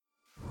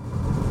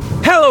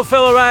Hello,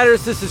 fellow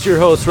riders. This is your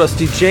host,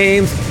 Rusty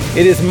James.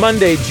 It is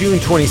Monday, June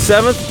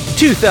 27th,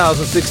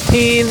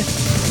 2016,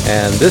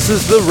 and this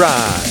is The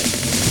Ride.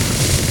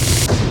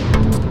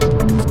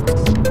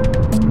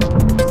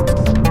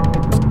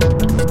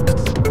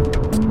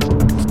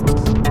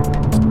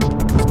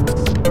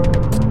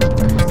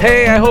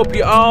 Hey, I hope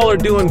you all are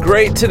doing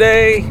great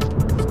today.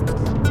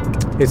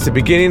 It's the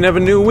beginning of a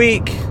new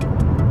week.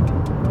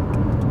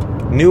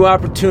 New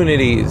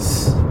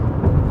opportunities.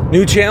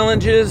 New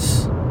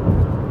challenges.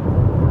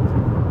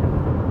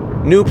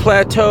 New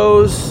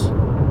plateaus.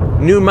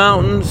 New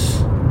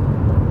mountains.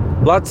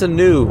 Lots of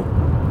new.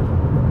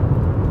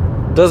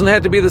 Doesn't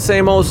have to be the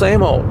same old,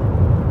 same old.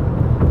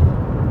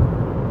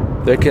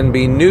 There can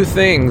be new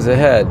things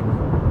ahead.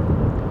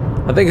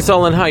 I think it's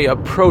all in how you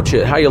approach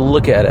it, how you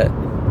look at it.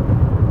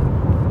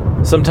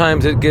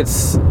 Sometimes it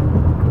gets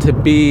to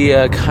be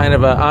a kind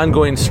of an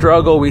ongoing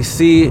struggle. We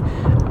see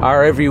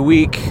our every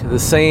week the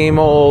same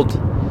old,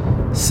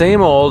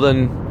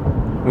 and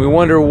we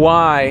wonder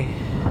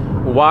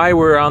why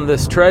we're on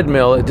this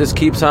treadmill. It just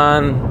keeps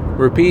on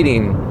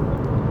repeating.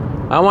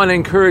 I want to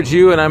encourage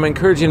you, and I'm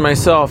encouraging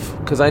myself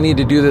because I need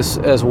to do this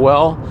as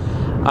well.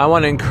 I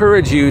want to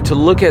encourage you to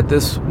look at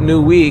this new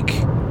week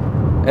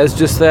as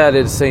just that.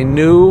 It's a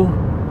new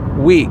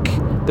week.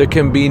 There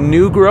can be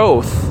new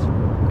growth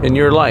in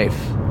your life.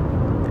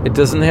 It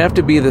doesn't have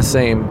to be the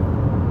same.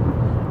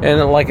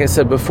 And like I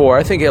said before,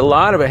 I think a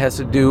lot of it has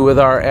to do with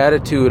our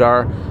attitude,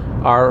 our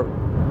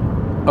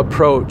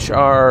approach,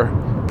 our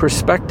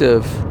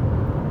perspective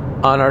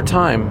on our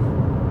time.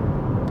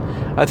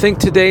 I think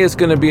today is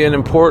going to be an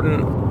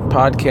important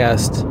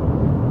podcast.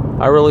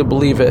 I really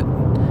believe it.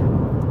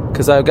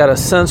 Because I've got a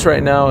sense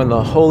right now in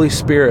the Holy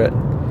Spirit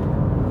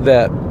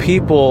that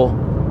people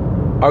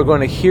are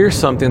going to hear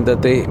something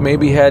that they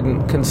maybe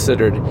hadn't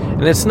considered.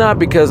 And it's not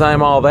because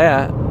I'm all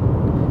that,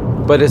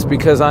 but it's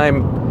because I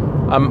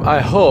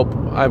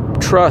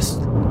trust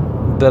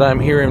that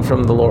I'm hearing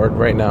from the Lord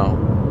right now.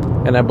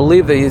 And I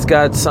believe that He's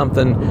got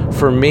something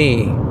for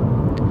me.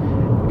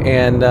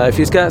 And if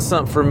He's got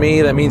something for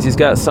me, that means He's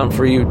got something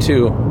for you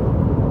too.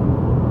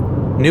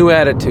 New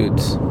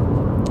attitudes.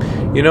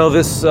 You know,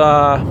 this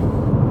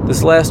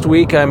last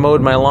week I mowed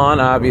my lawn,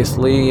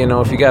 obviously. You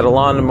know, if you got a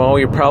lawn to mow,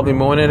 you're probably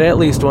mowing it at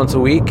least once a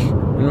week.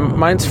 And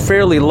mine's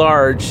fairly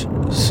large,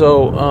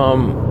 so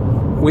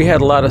we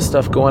had a lot of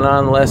stuff going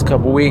on the last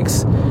couple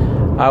weeks.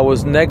 I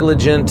was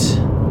negligent.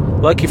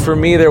 Lucky for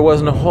me, there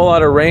wasn't a whole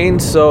lot of rain,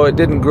 so it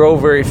didn't grow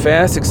very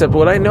fast, except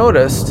what I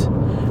noticed,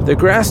 the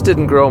grass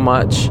didn't grow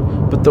much,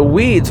 but the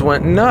weeds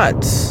went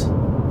nuts.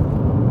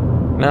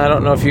 Now, I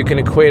don't know if you can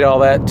equate all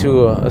that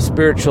to a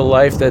spiritual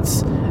life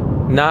that's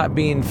not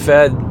being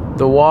fed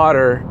the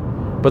water,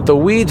 but the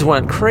weeds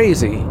went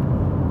crazy,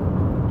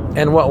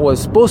 and what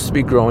was supposed to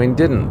be growing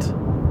didn't.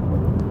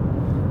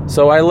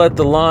 So I let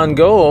the lawn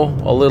go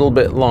a little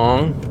bit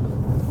long,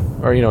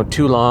 or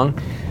too long,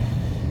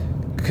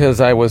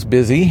 because I was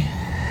busy.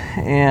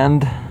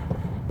 And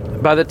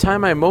by the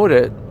time I mowed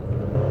it,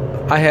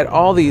 I had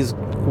all these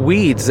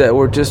weeds that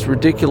were just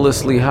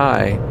ridiculously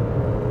high.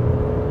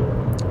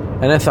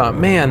 And I thought,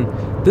 man,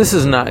 this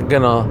is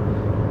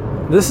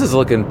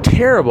looking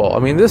terrible. I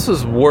mean, this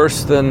is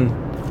worse than,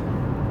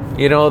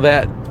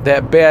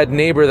 that bad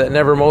neighbor that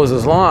never mows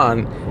his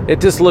lawn.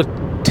 It just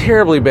looked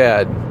terribly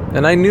bad.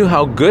 And I knew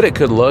how good it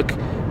could look,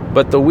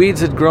 but the weeds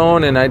had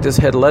grown and I just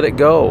had let it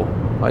go.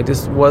 I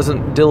just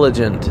wasn't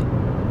diligent.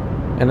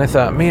 And I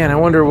thought, man, I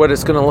wonder what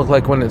it's going to look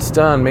like when it's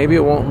done. Maybe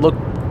it won't look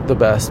the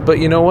best. But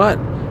you know what?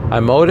 I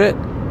mowed it.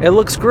 It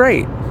looks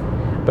great.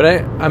 But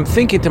I'm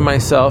thinking to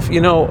myself,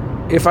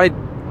 if I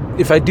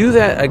do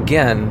that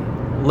again,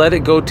 let it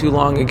go too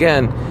long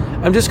again,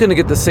 I'm just going to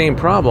get the same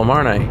problem,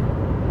 aren't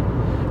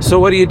I? So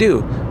what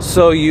do?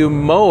 So you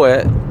mow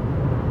it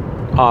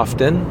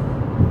often,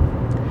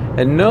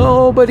 and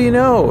nobody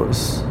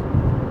knows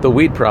the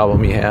weed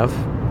problem you have.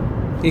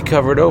 You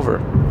cover it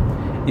over.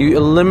 You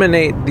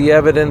eliminate the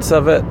evidence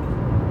of it,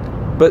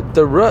 but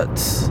the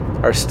roots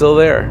are still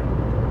there.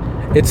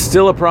 It's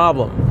still a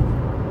problem.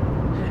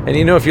 And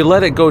if you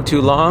let it go too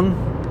long,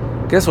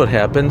 guess what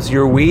happens?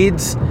 Your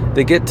weeds,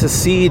 they get to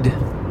seed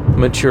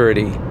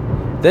maturity.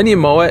 Then you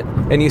mow it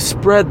and you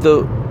spread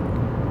the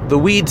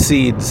weed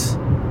seeds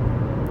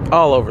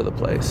all over the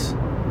place.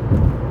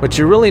 What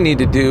you really need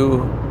to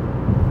do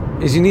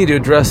is you need to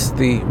address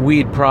the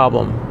weed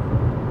problem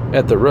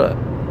at the root.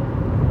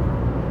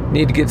 You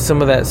need to get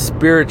some of that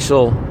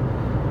spiritual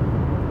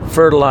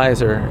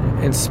fertilizer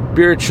and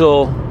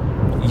spiritual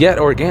yet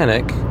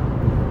organic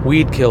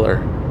weed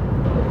killer.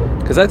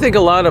 Because I think a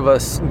lot of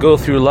us go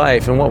through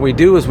life, and what we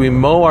do is we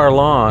mow our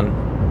lawn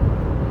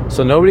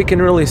so nobody can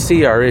really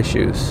see our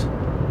issues.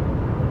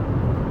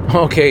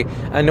 Okay,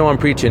 I know I'm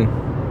preaching.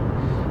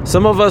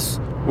 Some of us,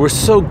 we're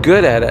so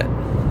good at it,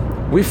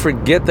 we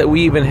forget that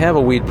we even have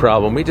a weed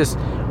problem. We just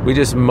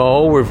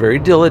mow. We're very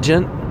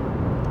diligent.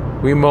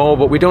 We mow,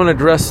 but we don't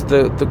address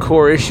the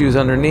core issues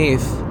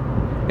underneath.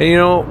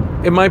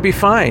 And it might be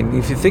fine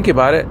if you think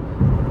about it.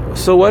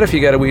 So what if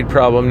you got a weed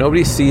problem?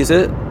 Nobody sees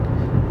it.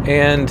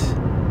 And,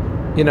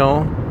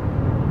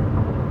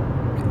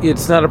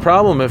 it's not a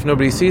problem if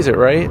nobody sees it,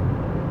 right?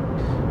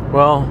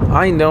 Well,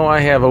 I know I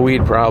have a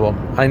weed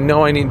problem. I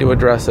know I need to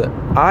address it.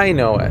 I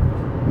know it.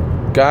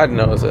 God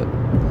knows it.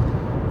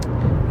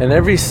 And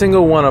every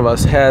single one of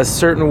us has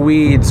certain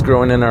weeds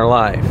growing in our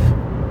life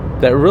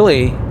that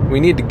really we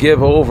need to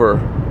give over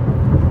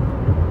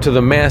to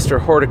the master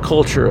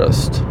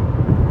horticulturist.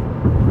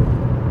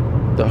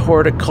 The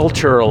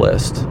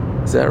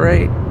horticulturalist. Is that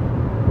right?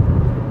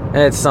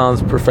 It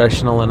sounds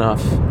professional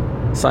enough.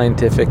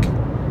 Scientific.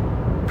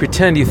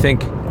 Pretend you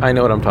think I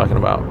know what I'm talking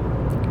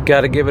about.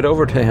 Got to give it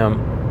over to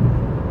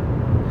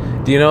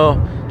him. Do you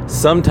know,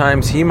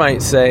 sometimes he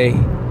might say,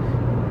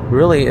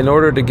 really, in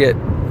order to get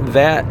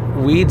that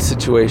weed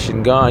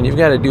situation gone, you've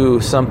got to do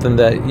something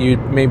that you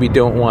maybe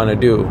don't want to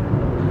do.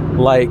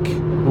 Like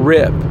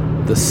rip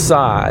the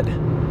sod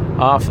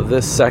off of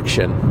this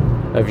section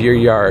of your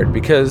yard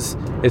because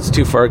it's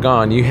too far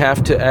gone. You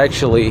have to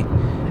actually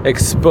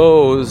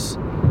expose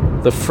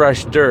the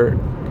fresh dirt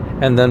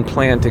and then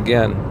plant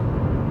again.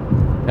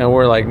 And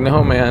we're like,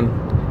 no, man,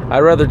 I'd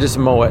rather just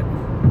mow it.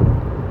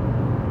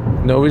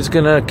 Nobody's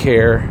gonna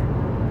care.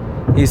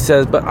 He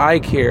says, but I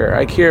care.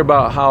 I care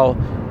about how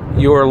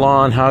your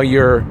lawn, how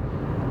your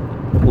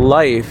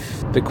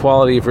life, the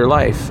quality of your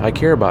life, I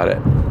care about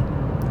it.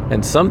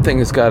 And something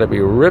has got to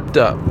be ripped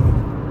up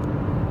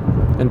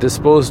and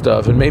disposed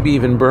of and maybe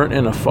even burnt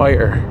in a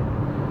fire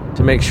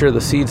to make sure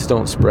the seeds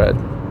don't spread.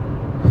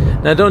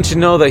 Now, don't you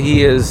know that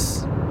he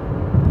is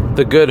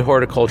the good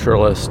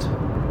horticulturalist?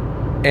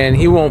 And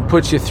he won't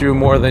put you through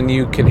more than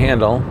you can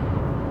handle.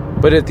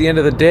 But at the end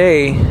of the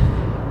day,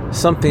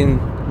 something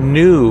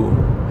new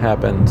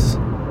happens.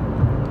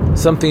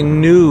 Something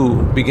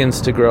new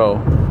begins to grow.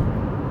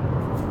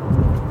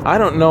 I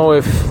don't know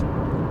if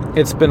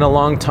it's been a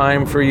long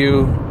time for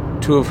you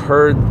to have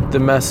heard the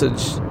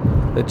message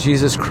that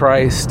Jesus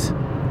Christ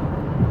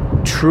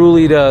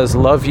truly does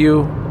love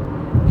you.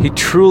 He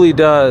truly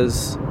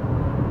does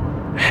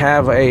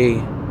have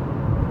a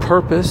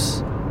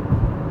purpose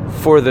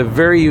for the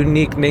very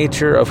unique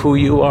nature of who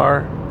you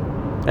are,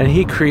 and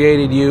he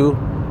created you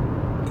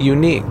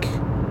unique.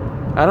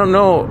 I don't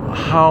know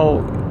how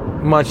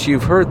much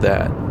you've heard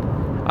that.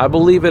 I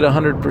believe it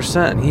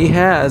 100%. He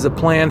has a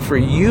plan for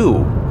you,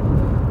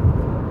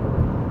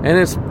 and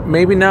it's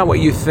maybe not what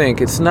you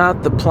think. It's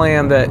not the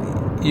plan that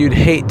you'd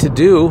hate to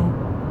do.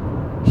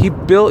 He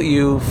built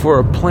you for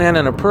a plan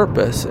and a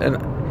purpose,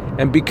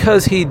 and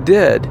because he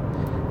did,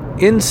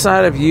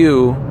 inside of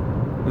you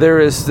there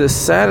is this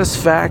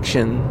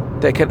satisfaction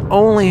that can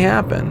only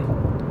happen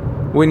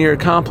when you're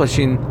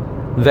accomplishing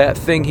that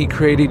thing he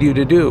created you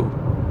to do.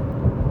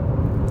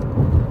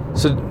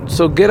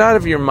 So get out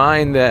of your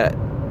mind that,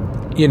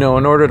 you know,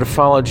 in order to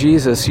follow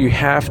Jesus, you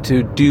have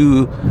to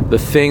do the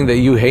thing that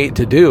you hate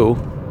to do.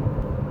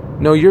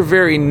 No, your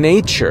very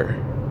nature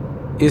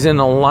is in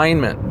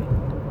alignment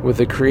with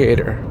the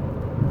Creator.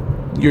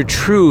 Your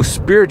true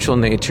spiritual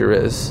nature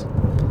is.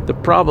 The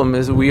problem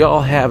is we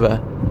all have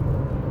a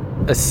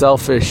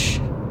selfish,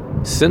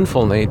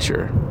 sinful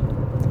nature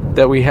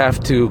that we have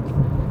to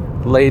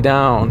lay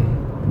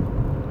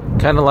down,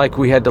 kind of like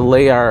we had to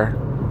lay our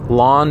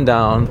lawn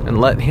down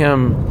and let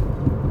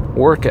him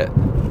work it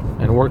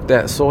and work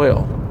that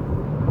soil.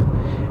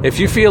 If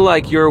you feel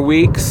like your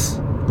weeks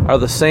are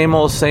the same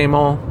old,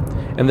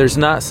 and there's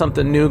not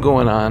something new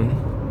going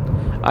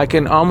on, I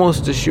can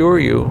almost assure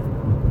you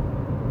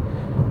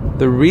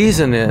the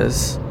reason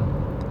is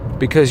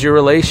because your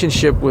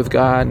relationship with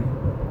God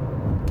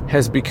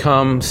has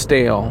become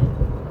stale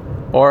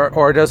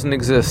or doesn't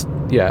exist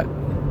yet.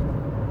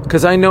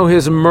 Because I know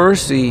his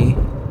mercy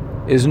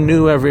is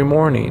new every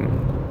morning.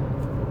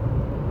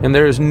 And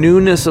there is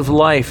newness of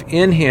life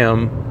in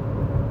him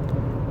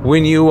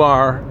when you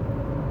are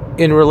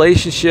in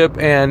relationship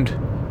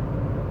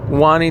and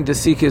wanting to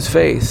seek his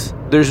face.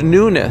 There's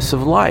newness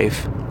of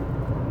life.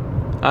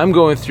 I'm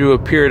going through a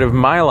period of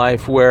my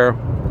life where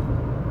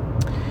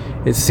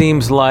it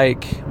seems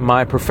like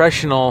my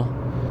professional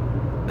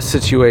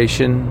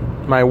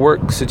situation, my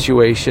work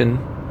situation,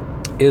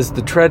 is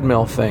the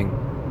treadmill thing.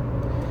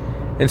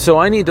 And so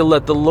I need to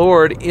let the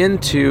Lord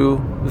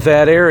into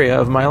that area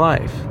of my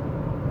life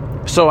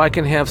so I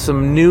can have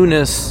some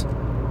newness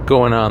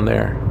going on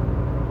there.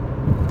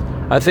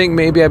 I think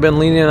maybe I've been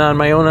leaning on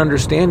my own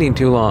understanding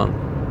too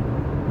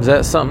long. Is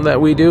that something that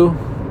we do?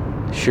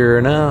 Sure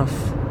enough.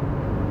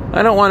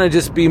 I don't want to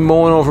just be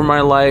mowing over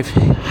my life,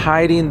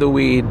 hiding the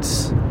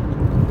weeds,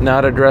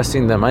 not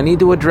addressing them. I need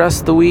to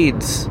address the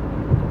weeds.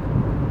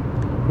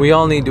 We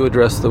all need to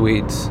address the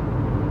weeds.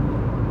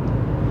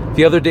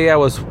 The other day I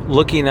was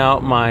looking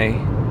out my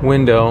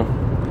window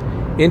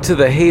into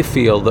the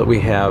hayfield that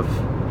we have,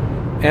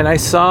 and I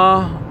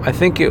saw, I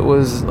think it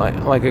was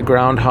like a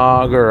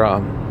groundhog or I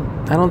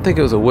don't think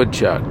it was a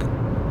woodchuck,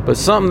 but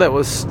something that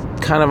was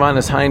kind of on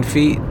his hind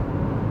feet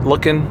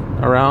looking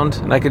around,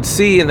 and I could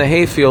see in the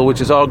hayfield,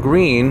 which is all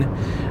green,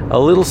 a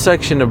little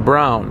section of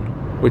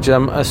brown, which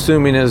I'm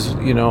assuming is,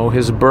 you know,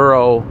 his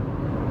burrow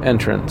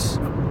entrance.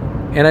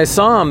 And I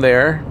saw him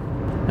there.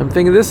 I'm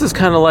thinking this is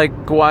kind of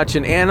like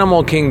watching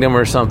Animal Kingdom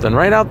or something,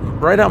 right out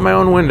my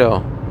own window.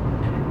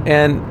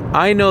 And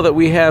I know that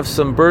we have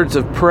some birds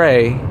of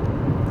prey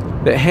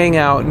that hang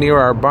out near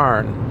our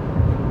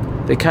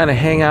barn. They kind of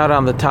hang out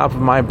on the top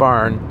of my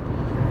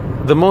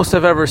barn. The most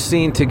I've ever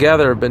seen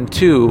together have been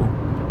two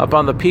up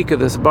on the peak of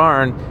this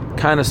barn,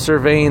 kind of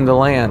surveying the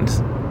land,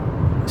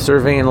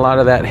 surveying a lot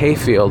of that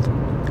hayfield.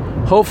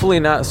 Hopefully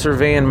not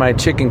surveying my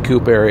chicken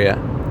coop area.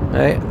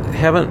 I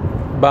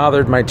haven't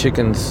bothered my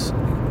chickens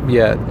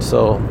yet,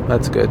 so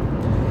that's good.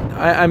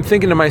 I'm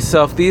thinking to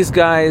myself, these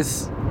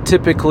guys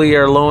typically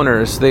are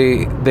loners.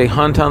 They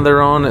hunt on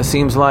their own, it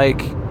seems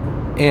like.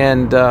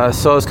 And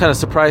so I was kind of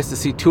surprised to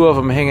see two of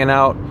them hanging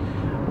out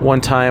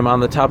one time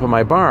on the top of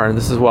my barn.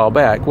 This is a while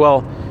back.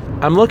 Well,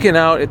 I'm looking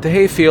out at the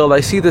hayfield.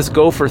 I see this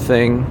gopher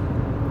thing,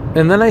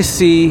 and then I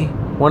see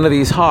one of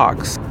these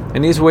hawks.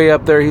 And he's way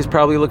up there. He's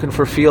probably looking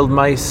for field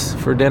mice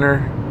for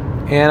dinner.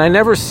 And I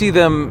never see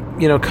them,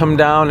 come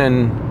down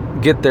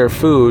and get their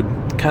food.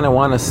 Kind of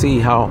want to see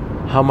how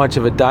much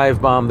of a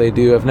dive bomb they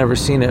do. I've never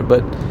seen it,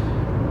 but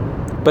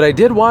I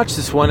did watch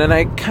this one, and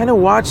I kind of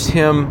watched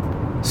him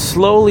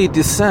slowly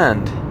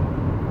descend.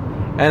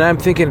 And I'm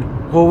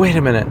thinking, well, wait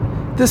a minute.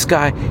 This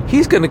guy,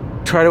 he's going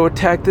to try to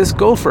attack this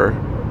gopher.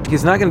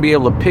 He's not going to be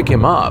able to pick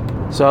him up.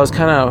 So I was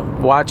kind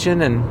of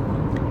watching,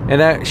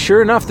 and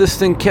sure enough, this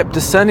thing kept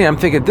descending. I'm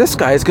thinking, this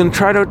guy is going to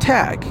try to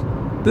attack.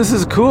 This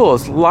is cool.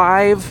 It's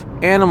live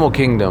Animal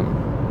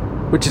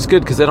Kingdom, which is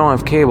good because I don't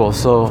have cable,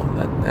 so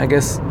I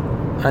guess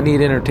I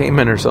need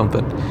entertainment or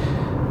something.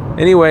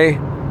 Anyway,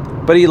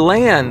 but he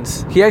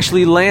lands. He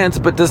actually lands,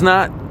 but does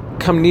not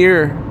come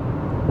near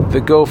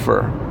the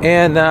gopher.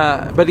 And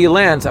but he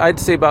lands, I'd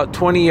say about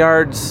 20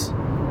 yards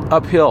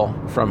uphill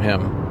from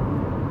him.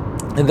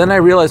 And then I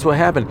realized what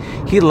happened.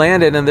 He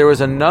landed, and there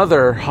was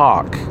another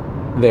hawk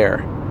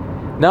there.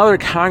 Now they're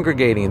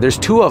congregating. There's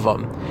two of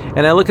them.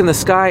 And I look in the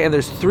sky, and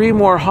there's three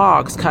more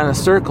hawks kind of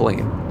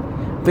circling.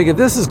 I'm thinking,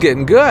 this is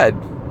getting good.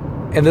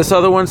 And this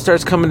other one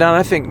starts coming down.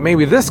 I think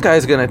maybe this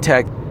guy's going to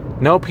attack.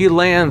 Nope, he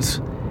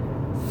lands.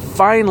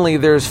 Finally,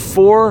 there's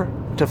 4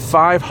 to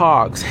 5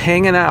 hogs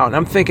hanging out. And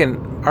I'm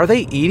thinking, are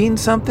they eating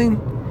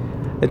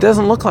something? It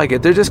doesn't look like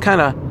it. They're just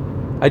kind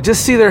of, I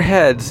just see their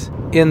heads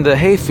in the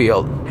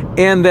hayfield.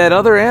 And that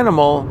other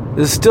animal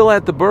is still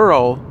at the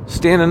burrow,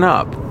 standing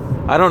up.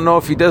 I don't know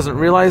if he doesn't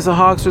realize the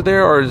hogs are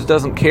there or just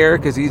doesn't care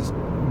because he's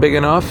big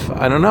enough.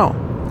 I don't know.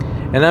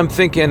 And I'm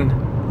thinking,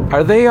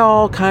 are they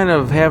all kind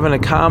of having a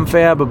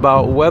confab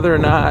about whether or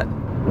not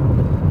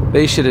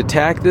they should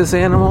attack this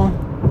animal?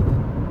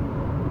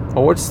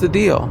 Or what's the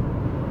deal?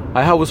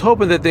 I was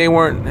hoping that they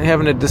weren't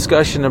having a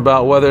discussion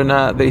about whether or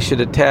not they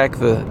should attack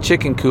the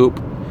chicken coop,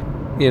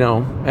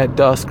 at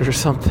dusk or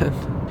something.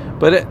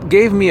 But it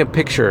gave me a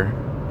picture.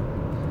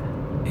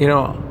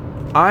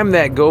 I'm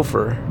that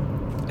gopher,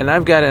 and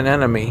I've got an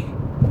enemy.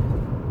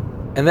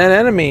 And that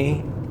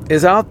enemy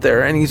is out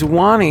there, and he's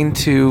wanting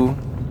to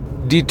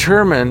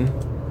determine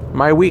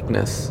my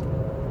weakness.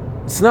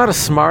 It's not a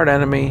smart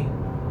enemy.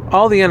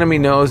 All the enemy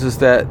knows is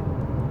that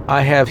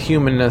I have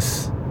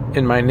humanness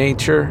in my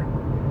nature,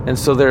 and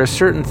so there are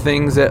certain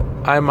things that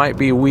I might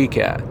be weak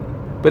at.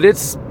 But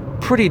it's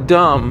pretty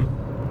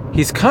dumb.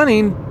 He's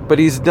cunning, but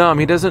he's dumb.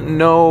 He doesn't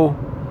know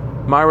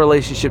my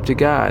relationship to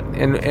God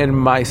and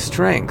my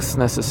strengths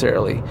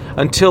necessarily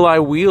until I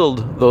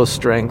wield those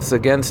strengths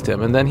against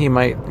him, and then he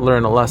might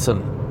learn a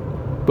lesson.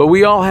 But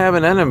we all have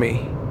an enemy.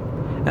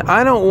 And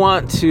I don't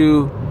want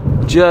to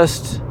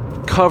just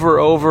cover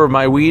over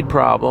my weed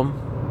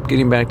problem,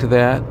 getting back to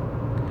that.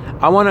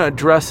 I want to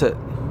address it.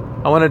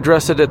 I want to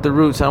address it at the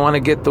roots. I want to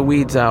get the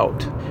weeds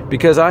out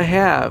because I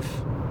have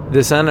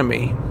this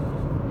enemy.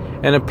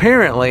 And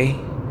apparently,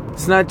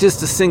 it's not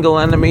just a single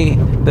enemy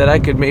that I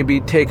could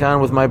maybe take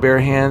on with my bare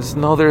hands.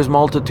 No, there's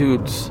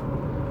multitudes.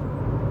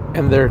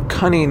 And they're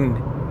cunning,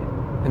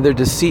 and they're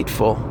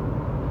deceitful,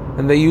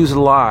 and they use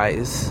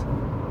lies.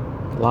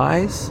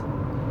 Lies?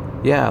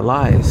 Yeah,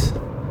 lies.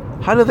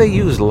 How do they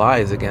use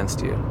lies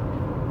against you?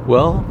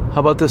 Well,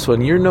 how about this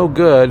one? You're no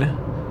good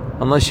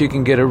unless you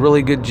can get a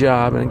really good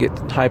job and get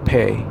high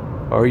pay.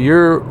 Or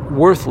you're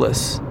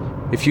worthless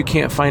if you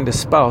can't find a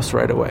spouse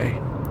right away.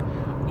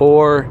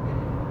 Or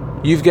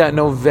you've got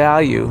no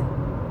value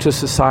to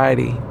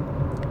society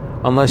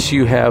unless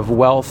you have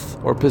wealth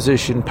or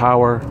position,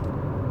 power.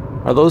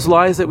 Are those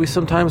lies that we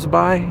sometimes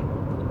buy?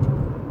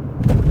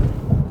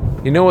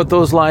 You know what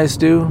those lies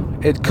do?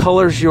 It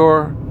colors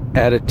your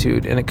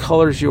attitude and it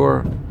colors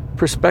your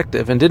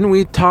perspective. And didn't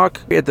we talk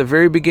at the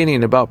very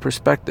beginning about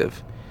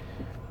perspective?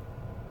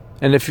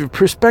 And if your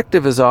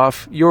perspective is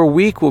off, your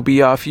week will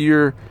be off.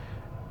 Your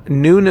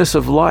newness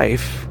of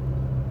life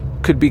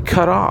could be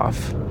cut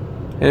off.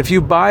 And if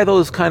you buy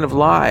those kind of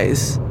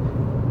lies,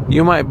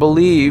 you might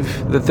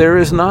believe that there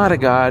is not a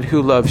God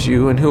who loves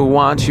you and who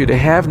wants you to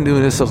have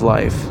newness of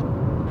life.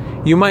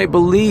 You might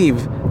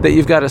believe that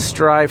you've got to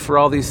strive for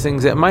all these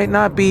things that might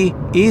not be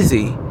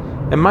easy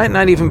and might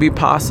not even be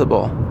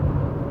possible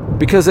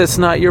because that's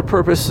not your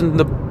purpose and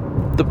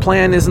the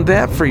plan isn't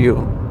that for you.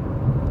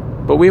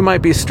 But we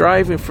might be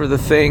striving for the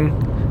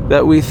thing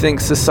that we think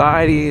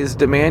society is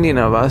demanding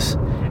of us,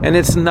 and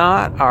it's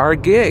not our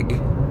gig.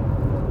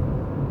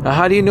 Now,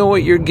 how do you know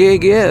what your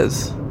gig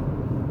is?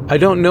 I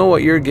don't know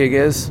what your gig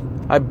is.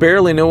 I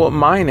barely know what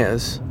mine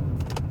is.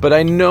 But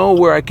I know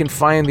where I can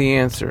find the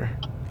answer.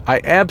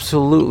 I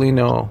absolutely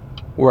know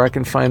where I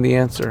can find the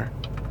answer.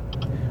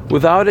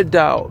 Without a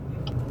doubt,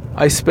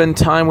 I spend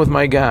time with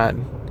my God.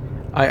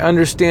 I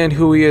understand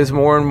who He is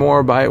more and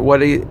more by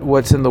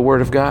what's in the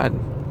Word of God.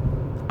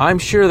 I'm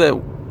sure that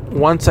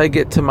once I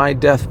get to my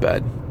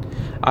deathbed,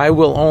 I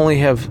will only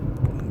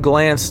have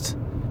glanced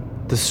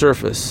the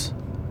surface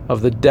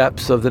of the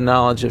depths of the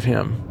knowledge of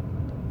Him.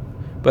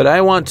 But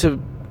I want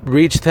to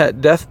reach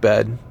that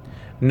deathbed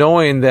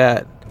knowing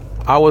that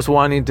I was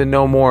wanting to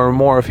know more and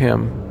more of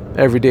Him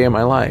every day of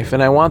my life.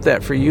 And I want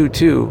that for you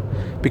too,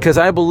 because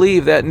I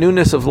believe that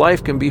newness of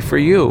life can be for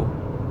you.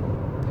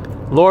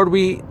 Lord,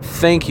 we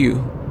thank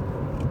You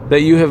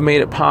that You have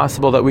made it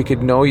possible that we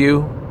could know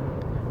You,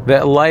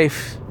 that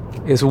life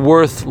is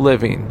worth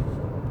living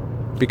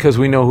because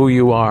we know who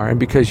You are and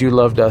because You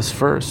loved us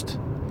first.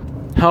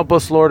 Help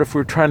us, Lord, if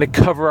we're trying to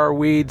cover our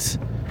weeds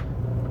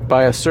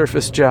by a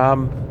surface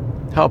job.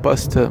 Help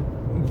us to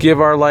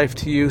give our life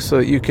to You so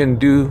that You can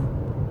do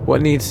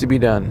what needs to be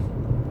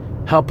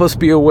done. Help us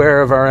be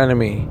aware of our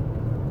enemy.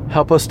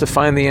 Help us to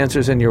find the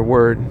answers in Your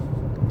Word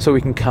so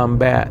we can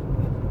combat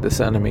this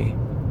enemy.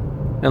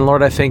 And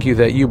Lord, I thank You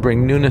that You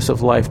bring newness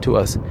of life to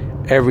us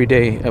every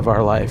day of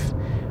our life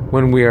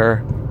when we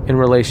are in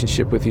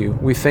relationship with You.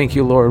 We thank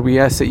You, Lord. We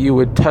ask that You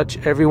would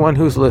touch everyone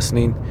who's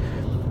listening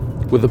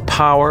with the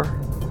power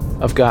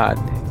of God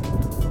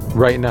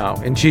right now.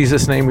 In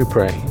Jesus' name we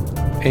pray.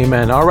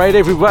 Amen. All right,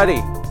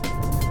 everybody.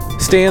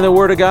 Stay in the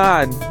Word of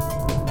God.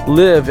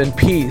 Live in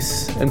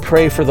peace and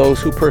pray for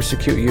those who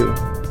persecute you.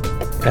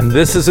 And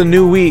this is a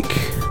new week.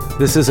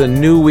 This is a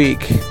new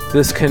week.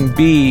 This can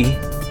be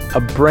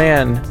a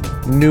brand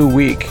new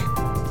week.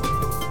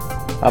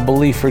 I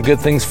believe for good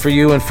things for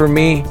you and for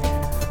me.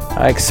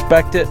 I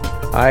expect it.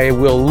 I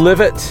will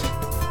live it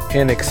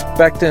in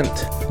expectant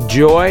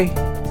joy.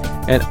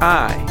 And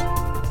I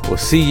will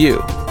see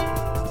you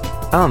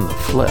on the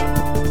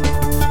flip.